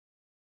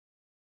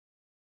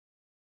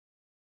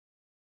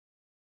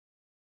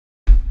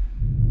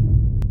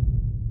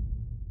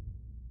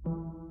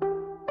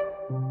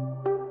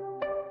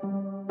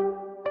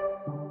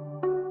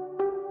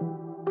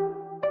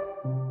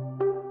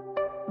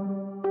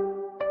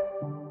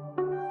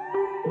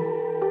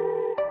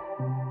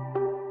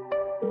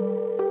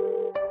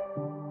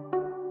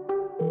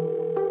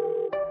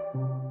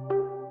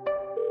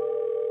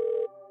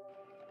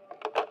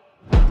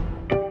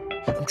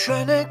I'm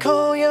trying to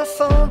call your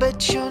phone,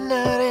 but you're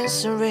not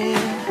answering.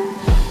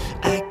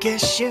 I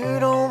guess you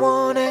don't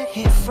wanna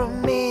hear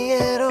from me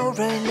at all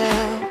right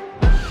now.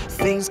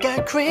 Things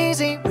got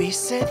crazy, we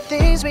said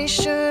things we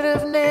should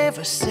have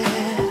never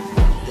said.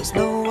 There's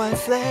no white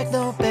flag,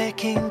 no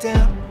backing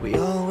down, we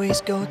always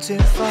go too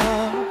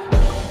far.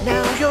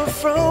 Now you're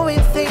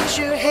throwing things,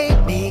 you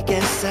hate me,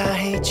 guess I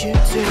hate you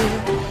too.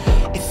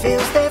 It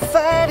feels that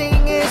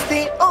fighting is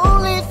the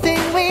only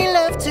thing we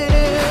love to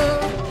do.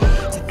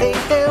 To think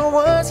there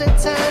was a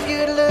time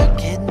you'd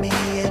look at me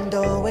and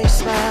always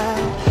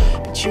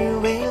smile, but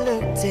you ain't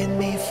looked at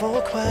me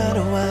for quite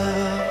a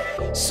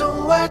while.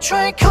 So I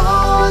try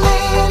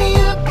calling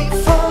you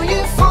before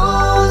you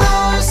fall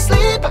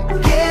asleep. I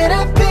get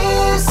a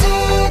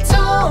busy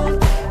tone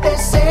that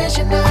says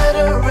you're not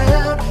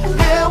around.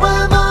 Now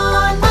I'm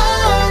on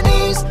my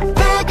knees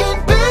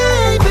begging,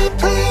 baby,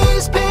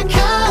 please pick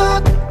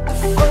up the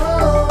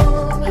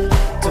phone.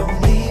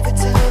 Don't leave it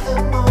till the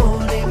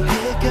morning,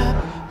 pick up.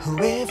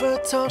 Whoever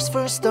talks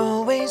first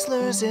always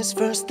loses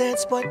first,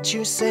 that's what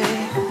you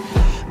say.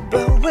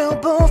 But we'll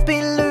both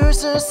be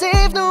losers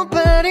if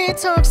nobody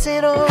talks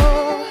at all.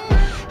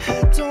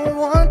 I don't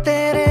want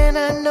that, and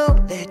I know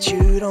that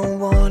you don't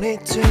want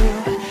it too.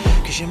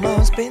 Cause your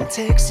mom's been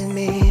texting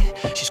me,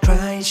 she's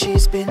crying,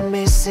 she's been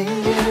missing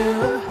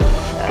you.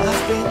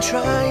 I've been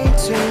trying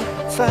to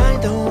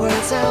find the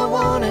words I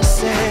wanna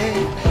say.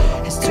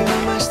 It's too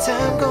much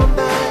time gone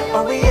by,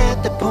 are we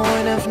at the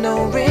point of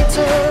no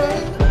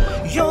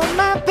return? You're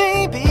my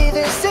baby,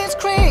 this is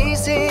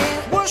crazy,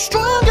 we're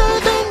stronger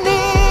than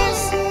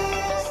this.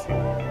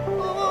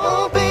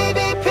 Oh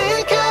baby,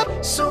 pick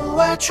up. So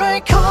I try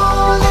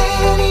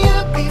calling you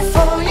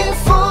before you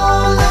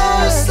fall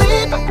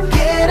asleep. I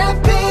get a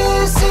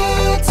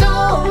busy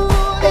tone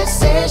that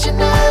says you're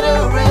not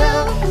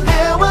around.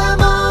 Now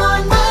I'm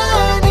on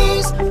my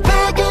knees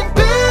begging,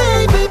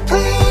 baby,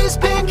 please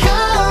pick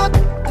up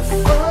the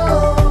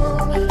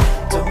phone.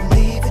 Don't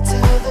leave it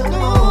till the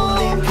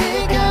morning,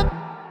 pick up.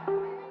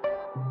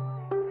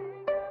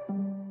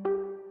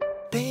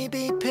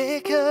 Baby,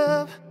 pick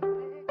up.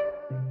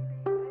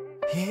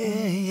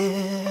 Yeah,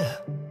 yeah.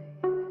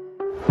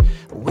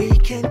 We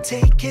can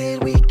take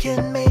it, we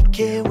can make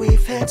it.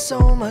 We've had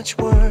so much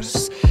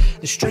worse.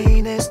 The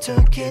strain has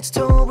took its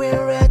toll.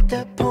 We're at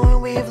the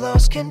point we've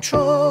lost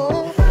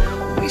control.